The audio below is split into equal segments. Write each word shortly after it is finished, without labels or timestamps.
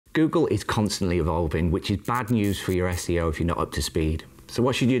Google is constantly evolving, which is bad news for your SEO if you're not up to speed. So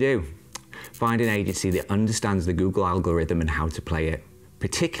what should you do? Find an agency that understands the Google algorithm and how to play it,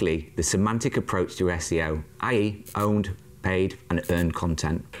 particularly the semantic approach to SEO, i.e. owned, paid and earned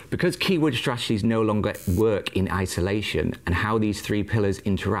content. Because keyword strategies no longer work in isolation, and how these three pillars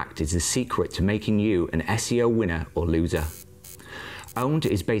interact is the secret to making you an SEO winner or loser. Owned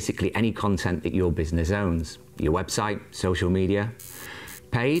is basically any content that your business owns, your website, social media.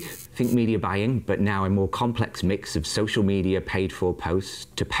 Paid, think media buying, but now a more complex mix of social media paid for posts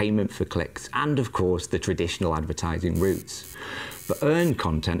to payment for clicks, and of course the traditional advertising routes. But earned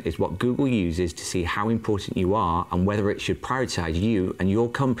content is what Google uses to see how important you are and whether it should prioritize you and your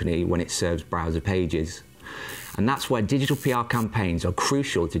company when it serves browser pages. And that's where digital PR campaigns are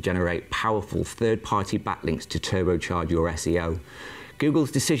crucial to generate powerful third-party backlinks to turbocharge your SEO.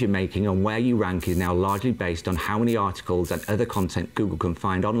 Google's decision-making on where you rank is now largely based on how many articles and other content Google can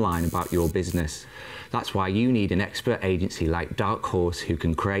find online about your business. That's why you need an expert agency like Dark Horse who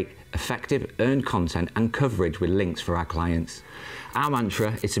can create effective earned content and coverage with links for our clients. Our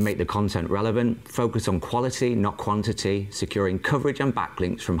mantra is to make the content relevant, focus on quality, not quantity, securing coverage and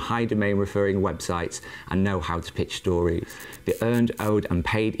backlinks from high domain referring websites, and know how to pitch stories. The earned, owed and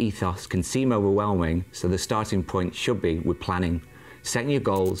paid ethos can seem overwhelming, so the starting point should be with planning, setting your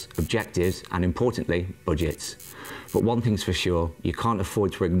goals, objectives, and importantly, budgets. But one thing's for sure, you can't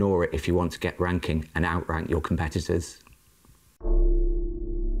afford to ignore it if you want to get ranking and outrank your competitors.